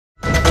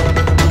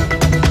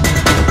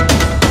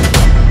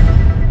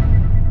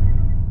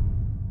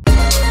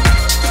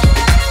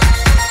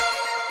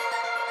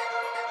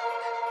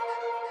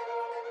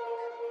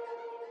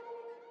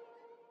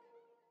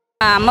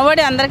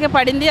అమ్మఒడి అందరికీ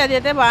పడింది,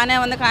 అదైతే బాగానే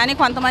ఉంది. కానీ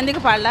కొంతమందికి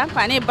పడలా,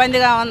 పని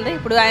ఇబ్బందిగా ఉంది.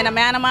 ఇప్పుడు ఆయన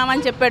మేనమామ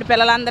అని చెప్పాడు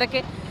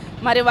పిల్లలందరికీ.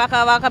 మరి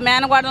ఒక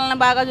మేనగోడలను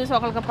బాగా చూసి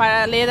ఒకరికి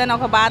లేదని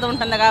ఒక బాధ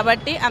ఉంటుంది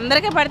కాబట్టి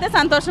అందరికీ పడితే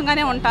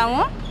సంతోషంగానే ఉంటాము.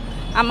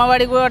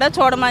 అమ్మఒడి కూడా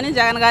చూడమని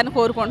జగన్ గారిని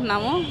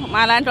కోరుకుంటున్నాము.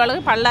 మాలాంటి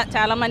వాళ్ళకి పడలా,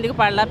 చాలామందికి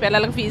పడలా,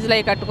 పిల్లలకి ఫీజులు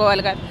అవి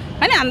కట్టుకోవాలి కదా.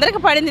 కానీ అందరికీ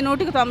పడింది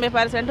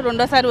 100%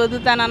 రెండోసారి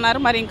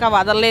వదులుతానన్నారు, మరి ఇంకా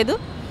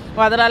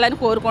వదలాలని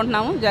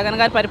కోరుకుంటున్నాము. జగన్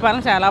గారి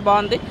పరిపాలన చాలా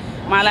బాగుంది,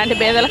 మాలాంటి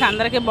పేదలకు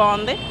అందరికీ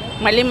బాగుంది.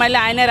 మళ్ళీ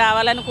ఆయనే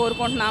రావాలని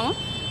కోరుకుంటున్నాము.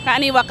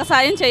 కానీ ఒక్క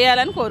సాయం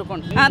చేయాలని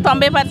కోరుకుంటున్నాం.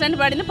 90%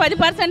 పడింది,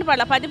 10%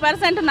 పడలా.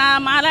 10%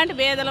 మాలాంటి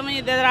పేదలు,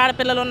 ఇద్దరు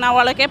ఆడపిల్లలు ఉన్న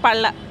వాళ్ళకే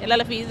పడలా.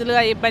 పిల్లల ఫీజులు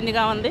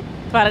ఇబ్బందిగా ఉంది,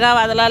 త్వరగా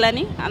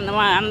వదలాలని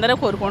అందరూ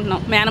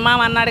కోరుకుంటున్నాం.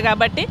 మేనమామ అన్నాడు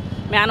కాబట్టి,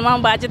 మేనమామ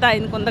బాధ్యత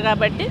ఆయనకు ఉంది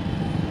కాబట్టి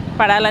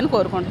పడాలని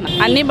కోరుకుంటున్నాం.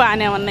 అన్నీ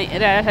బాగానే ఉన్నాయి.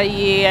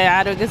 ఈ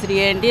ఆరోగ్యశ్రీ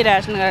ఏంటి,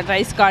 రేషన్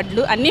రైస్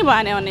కార్డులు అన్నీ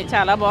బాగానే ఉన్నాయి,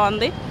 చాలా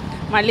బాగుంది.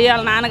 మళ్ళీ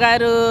వాళ్ళ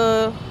నాన్నగారు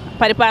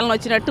పరిపాలన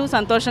వచ్చినట్టు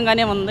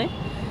సంతోషంగానే ఉంది.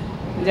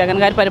 జగన్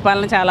గారి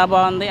పరిపాలన చాలా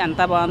బాగుంది,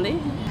 అంతా బాగుంది,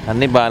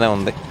 అన్నీ బాగానే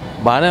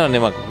ఉంది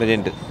మాకు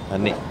ప్రజెంట్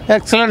అన్నీ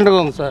ఎక్సలెంట్గా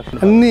ఉంది సార్.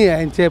 అన్నీ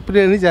ఆయన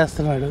చెప్పినవి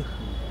చేస్తున్నాడు.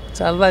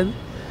 చాలా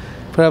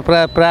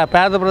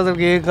పేద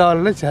ప్రజలకు ఏం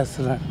కావాలనే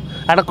చేస్తున్నాడు,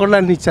 అడగకుండా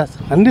అన్నీ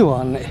ఇచ్చేస్తాడు. అన్నీ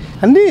బాగున్నాయి,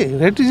 అన్నీ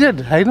రేటు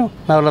జెడ్ అయినా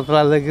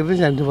నవరత్నాల దగ్గర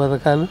నుంచి అన్ని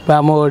పథకాలు,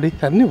 అమ్మఒడి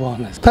అన్నీ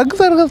బాగున్నాయి.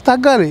 తగ్గుతారు కదా,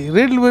 తగ్గాలి.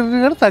 రేట్లు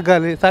పెరిగి కూడా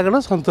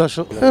తగ్గడం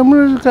సంతోషం.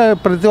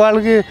 ప్రతి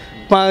వాళ్ళకి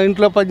మా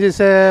ఇంట్లో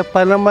పనిచేసే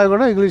పని అమ్మాయి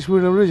కూడా ఇంగ్లీష్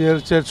మీడియంలో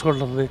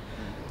చేర్చుకుంటుంది,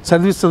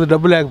 చదివిస్తుంది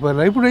డబ్బు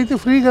లేకపోయినా. ఇప్పుడైతే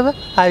ఫ్రీ కదా,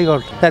 హాయిగా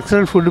ఉంటుంది.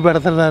 ఎక్సలెంట్ ఫుడ్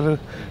పెడుతున్నారు,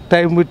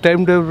 టైం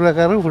టేబుల్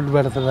ప్రకారం ఫుడ్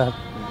పెడుతున్నారు.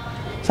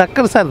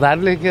 చక్కగా సార్,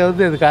 దాంట్లోకి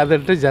ఏముంది, అది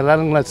కాదంటే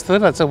జనానికి నచ్చుతుంది,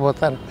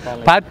 నచ్చకపోతారు.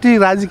 పార్టీ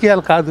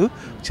రాజకీయాలు కాదు,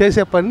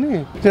 చేసే పని.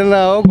 నిన్న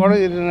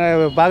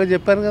గొడవ బాగా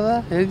చెప్పారు కదా,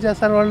 ఏం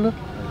చేస్తారు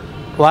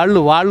వాళ్ళు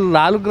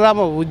 4 గ్రామ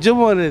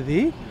ఉద్యమం అనేది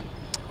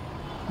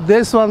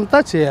దేశం అంతా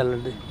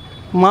చేయాలండి.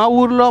 మా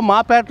ఊర్లో మా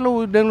పేటలో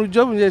నేను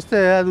ఉద్యోగం చేస్తే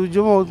అది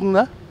ఉద్యమం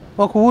అవుతుందా?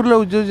 ఒక ఊర్లో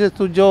ఉద్యోగం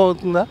చేస్తే ఉద్యోగం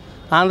అవుతుందా?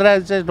 ఆంధ్ర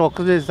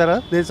ఒక్కరు చేస్తారా?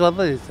 దేశం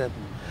అంతా చేస్తారు.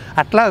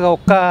 అట్లాగా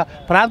ఒక్క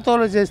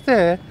ప్రాంతంలో చేస్తే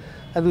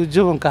అది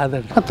ఉద్యోగం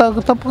కాదండి,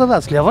 తప్పు కదా.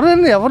 అసలు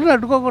ఎవరిని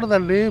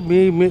అడ్డుకోకూడదండి. మీ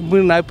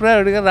నా అభిప్రాయం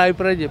అడిగారు, నా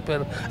అభిప్రాయం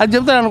చెప్పారు, అది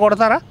చెప్తే నన్ను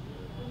కొడతారా?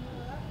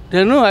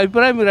 నేను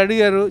అభిప్రాయం మీరు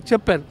అడిగారు,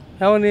 చెప్పాను,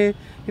 ఏమని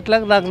ఇట్లా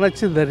నాకు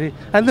నచ్చిందని.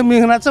 అంతే,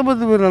 మీకు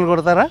నచ్చకపోతే మీరు నన్ను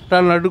కొడతారా,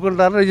 నన్ను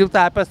అడ్డుకుంటారా? నేను చెప్తే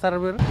ఆపేస్తారా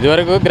మీరు?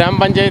 ఇదివరకు గ్రామ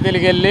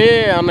పంచాయతీలకు వెళ్ళి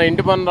అన్న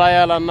ఇంటి పన్ను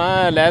రాయాలన్నా,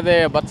 లేదా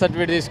బర్త్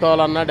సర్టిఫికేట్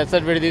తీసుకోవాలన్నా, డెత్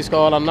సర్టిఫికేట్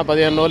తీసుకోవాలన్నా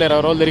 15 రోజులు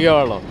 20 రోజులు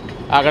తిరిగేవాళ్ళం.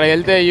 అక్కడ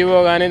వెళ్తే ఈవో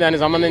కానీ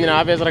దానికి సంబంధించిన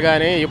ఆఫీసర్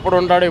కానీ ఇప్పుడు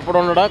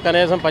ఉండడో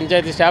కనీసం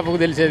పంచాయతీ స్టాఫ్కు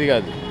తెలిసేది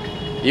కాదు.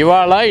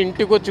 ఇవాళ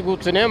ఇంటికి వచ్చి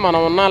కూర్చునే మనం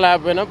ఉన్నా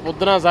లేకపోయినా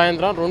పొద్దున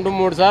సాయంత్రం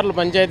 2-3 సార్లు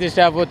పంచాయతీ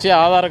స్టాఫ్ వచ్చి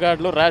ఆధార్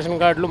కార్డులు, రేషన్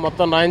కార్డులు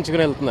మొత్తం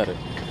రాయించుకుని వెళ్తున్నారు.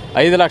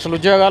 5 లక్షల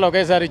ఉద్యోగాలు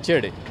ఒకేసారి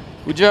ఇచ్చాడు.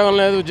 ఉద్యోగం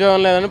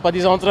లేదని 10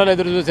 సంవత్సరాలు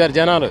ఎదురు చూశారు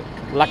జనాలు.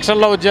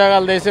 లక్షల్లో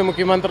ఉద్యోగాలు చేసే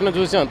ముఖ్యమంత్రిని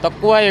చూసాం.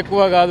 తక్కువ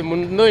ఎక్కువ కాదు,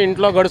 ముందు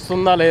ఇంట్లో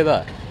గడుస్తుందా లేదా.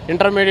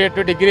 ఇంటర్మీడియట్,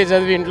 డిగ్రీ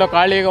చదివి ఇంట్లో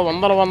ఖాళీగా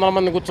వందల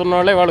మంది కూర్చున్న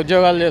వాళ్ళే వాళ్ళు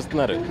ఉద్యోగాలు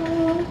చేస్తున్నారు.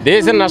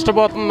 దేశం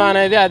నష్టపోతుందా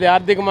అనేది, అది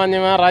ఆర్థిక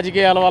మాంద్యమా,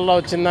 రాజకీయాల వల్ల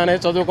వచ్చిందా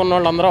అనేది చదువుకున్న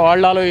వాళ్ళందరూ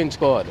వాళ్ళు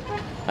ఆలోచించుకోవాలి.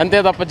 అంతే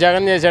తప్ప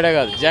జగన్ చేసాడే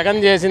కాదు. జగన్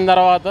చేసిన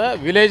తర్వాత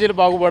విలేజ్లు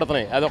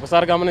బాగుపడుతున్నాయి, అది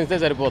ఒకసారి గమనిస్తే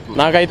సరిపోతుంది.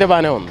 నాకైతే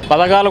బాగానే ఉంది.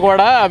 పథకాలు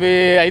కూడా అవి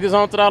 5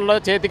 సంవత్సరాల్లో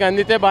చేతికి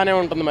అందితే బాగానే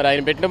ఉంటుంది. మరి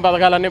ఆయన పెట్టిన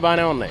పథకాలన్నీ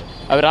బాగానే ఉన్నాయి,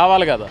 అవి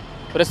రావాలి కదా.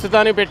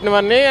 ప్రస్తుతానికి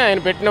పెట్టినవన్నీ ఆయన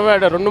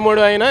పెట్టినవాడు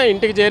 2-3 అయినా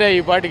ఇంటికి చేరాయి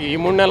ఈ పాటికి, ఈ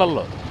 3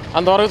 నెలల్లో.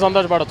 అంతవరకు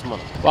సంతోషపడవచ్చు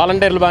మనం.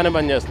 వాలంటీర్లు బాగానే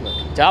పనిచేస్తున్నారు,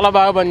 చాలా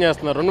బాగా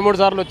పనిచేస్తున్నారు. 2-3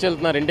 సార్లు వచ్చి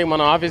వెళ్తున్నారు ఇంటికి.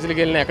 మనం ఆఫీసులకు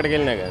వెళ్ళినా ఎక్కడికి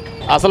వెళ్ళినా కానీ.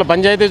 అసలు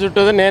పంచాయతీ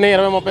చుట్టూ నేనే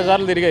 20-30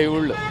 సార్లు తిరిగా ఈ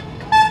ఊళ్ళో.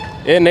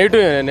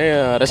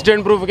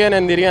 రెసిడెంట్ ప్రూఫ్కే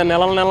నేను తిరిగాను,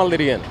 నెలలు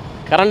తిరిగాను.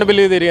 కరెంటు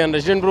బిల్లు తిరిగాను,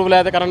 రెసిడెంట్ ప్రూఫ్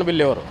లేకపోతే కరెంటు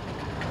బిల్లు ఎవరు.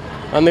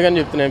 అందుకని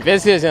చెప్తున్నాను,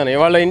 ఫేస్ చేశాను.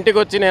 ఇవాళ ఇంటికి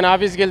వచ్చి నేను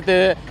ఆఫీస్కి వెళ్తే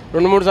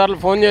 2-3 సార్లు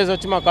ఫోన్ చేసి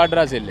వచ్చి మా కార్డు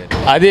రాసి వెళ్ళారు.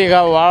 అది ఇక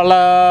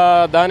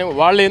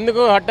వాళ్ళు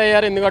ఎందుకు హట్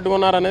అయ్యారు, ఎందుకు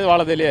అడ్డుకున్నారు అనేది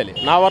వాళ్ళకి తెలియాలి.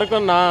 నా వరకు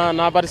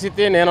నా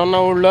పరిస్థితి, నేనున్న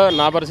ఊళ్ళో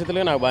నా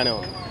పరిస్థితులు నాకు బాగానే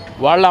ఉంది.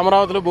 వాళ్ళు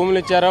అమరావతిలో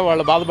భూములు ఇచ్చారో,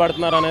 వాళ్ళు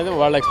బాధపడుతున్నారు అనేది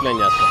వాళ్ళు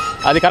ఎక్స్ప్లెయిన్ చేస్తారు.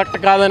 అది కరెక్ట్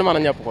కాదని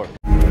మనం చెప్పకూడదు.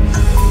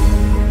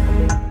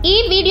 ఈ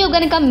వీడియో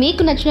గనుక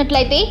మీకు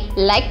నచ్చినట్లయితే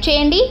లైక్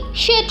చేయండి,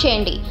 షేర్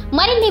చేయండి.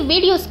 మరిన్ని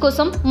వీడియోస్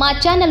కోసం మా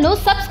ఛానల్ను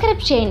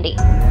సబ్స్క్రైబ్ చేయండి.